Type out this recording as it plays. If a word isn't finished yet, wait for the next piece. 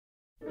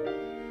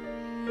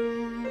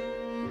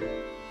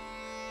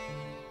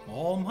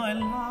my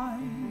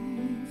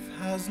life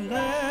has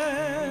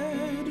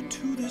led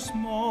to this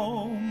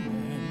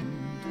moment.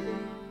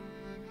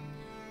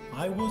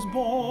 I was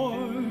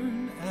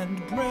born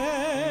and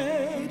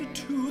bred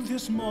to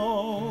this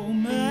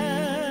moment.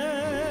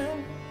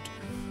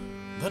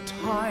 The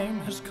time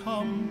has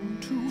come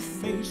to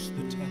face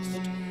the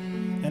test,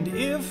 and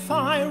if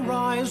I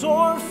rise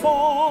or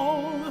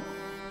fall,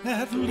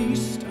 at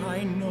least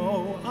I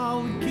know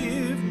I'll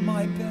give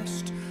my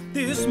best.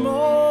 This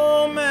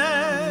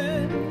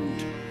moment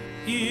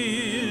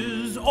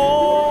is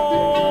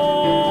all.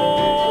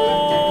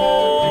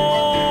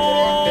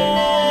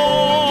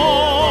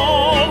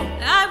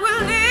 I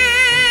will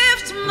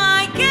lift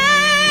my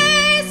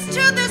gaze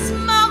to this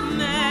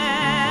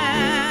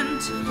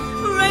moment,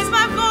 raise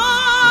my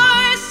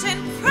voice in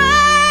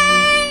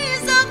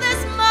praise of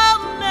this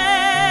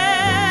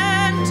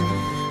moment.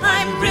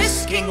 I'm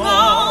risking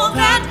all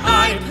that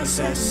I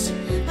possess.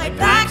 My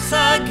back's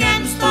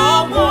against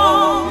the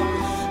wall,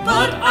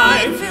 but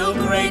I feel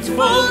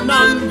grateful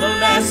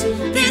nonetheless.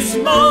 This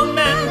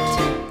moment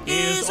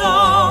is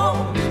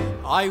all.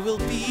 I will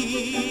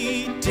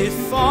be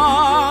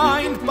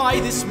defined by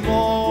this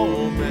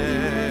moment.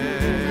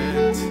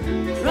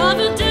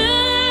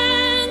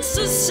 Providence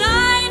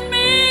assigned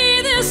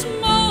me this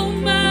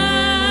moment.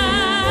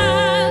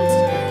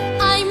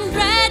 I'm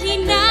ready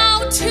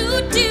now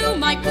to do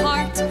my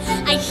part.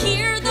 I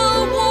hear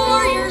the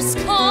warriors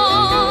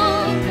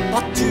call.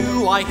 But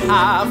do I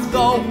have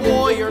the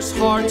warrior's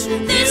heart?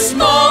 This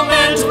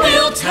moment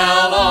will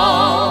tell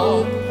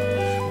all.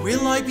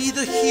 Will I be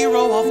the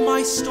hero of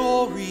my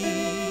story,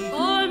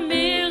 Or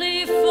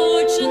merely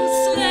fortune's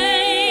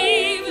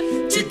slave?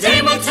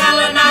 Today may tell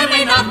and I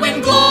may not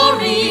win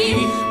glory,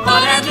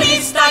 but at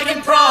least I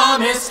can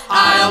promise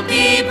I'll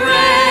be brave.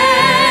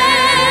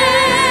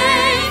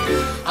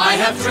 I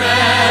have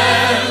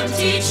dreamt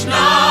each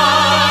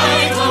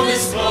night of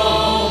this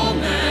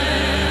moment,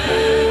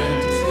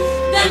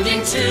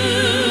 bending to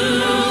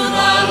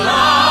the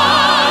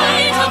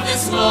light of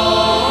this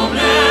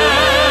moment.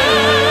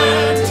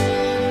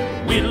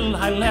 Will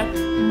I let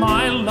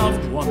my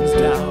loved ones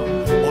down?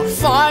 or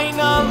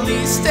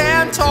finally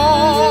stand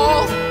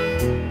tall?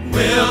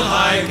 Will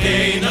I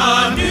gain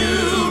a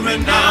new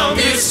renown?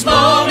 This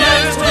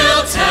moment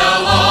will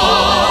tell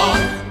all.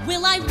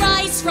 Will I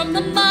rise from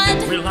the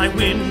mud? Will I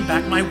win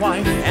back my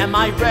wife? Am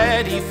I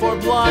ready for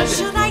blood?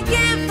 Should I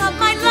give up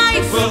my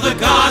life? Will the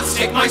gods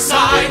take my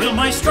side? Will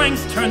my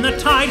strength turn the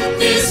tide?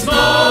 This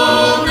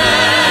moment